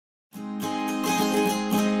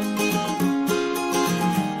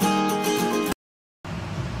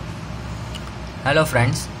Hello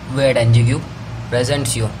friends, we at NGCube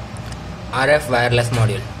presents you RF wireless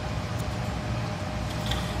module.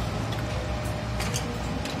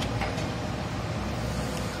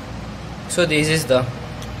 So this is the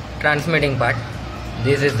transmitting part,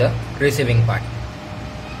 this is the receiving part.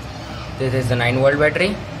 This is the 9-volt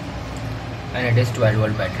battery and it is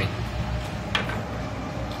 12-volt battery.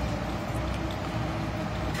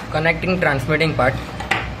 Connecting transmitting part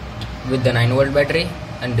with the 9-volt battery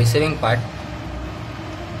and receiving part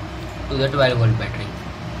to the 12-volt battery.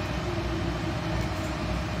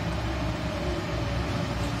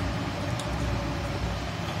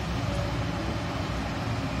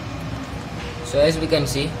 So as we can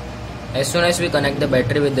see, as soon as we connect the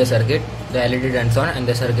battery with the circuit, the LED turns on and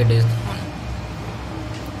the circuit is on.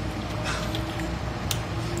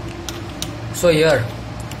 So here,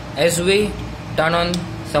 as we turn on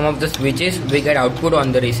some of the switches, we get output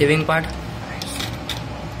on the receiving part.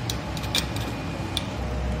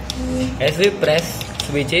 As we press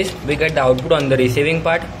switches, we get the output on the receiving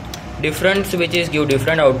part. Different switches give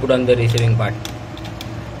different output on the receiving part.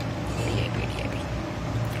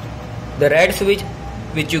 The red switch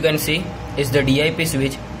which you can see is the DIP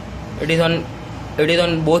switch. It is on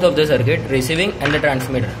both of the circuit, receiving and the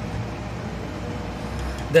transmitter.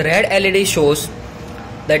 The red LED shows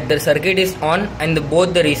that the circuit is on and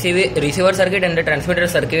both the receiver circuit and the transmitter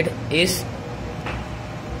circuit is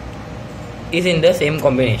in the same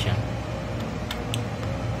combination.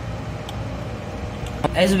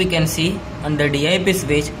 As we can see, on the DIP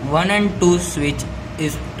switch, 1 and 2 switch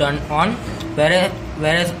is turned on,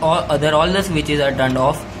 whereas all the switches are turned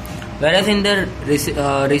off. Whereas in the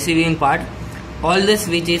receiving part, all the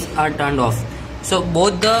switches are turned off. So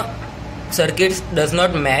both the circuits does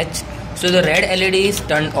not match. So the red LED is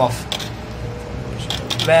turned off.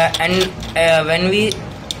 When we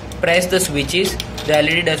press the switches, the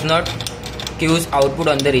LED does not give output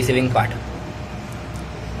on the receiving part.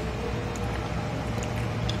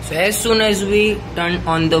 So as soon as we turn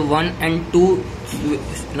on the 1 and 2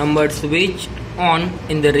 numbered switch on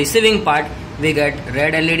in the receiving part, we get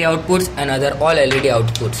red LED outputs and other all LED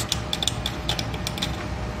outputs.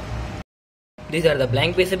 These are the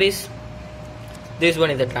blank PCBs. This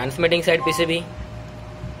one is the transmitting side PCB.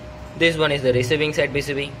 This one is the receiving side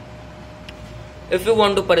PCB. If you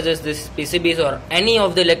want to purchase this PCBs or any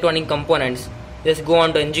of the electronic components, just go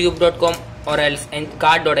on to ngcube.com or else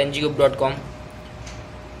card.ngcube.com.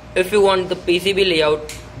 If you want the PCB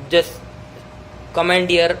layout, just comment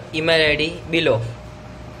your email ID below.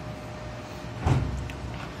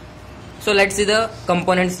 So let's see the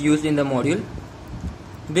components used in the module.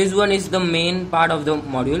 This one is the main part of the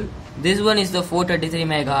module. This one is the 433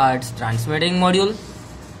 MHz transmitting module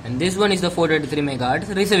and this one is the 433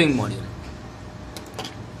 MHz receiving module.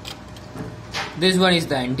 This one is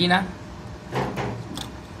the antenna.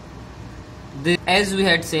 As we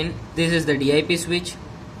had seen, this is the DIP switch.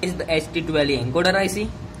 This is the ST12E encoder IC.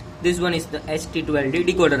 This one is the ST12D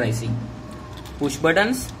decoder IC. Push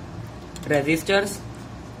buttons, resistors,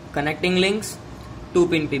 connecting links,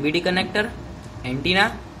 2-pin PBD connector,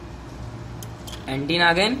 antenna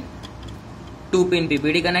again, 2-pin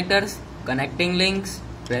PBD connectors, connecting links,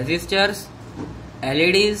 resistors,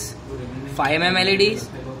 LEDs, 5mm LEDs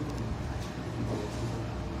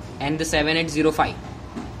and the 7805.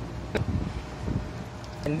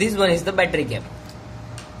 And this one is the battery cap.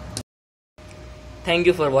 Thank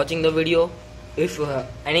you for watching the video. If you have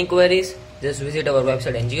any queries, just visit our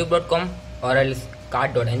website ngcube.com or else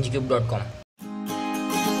card.ngcube.com.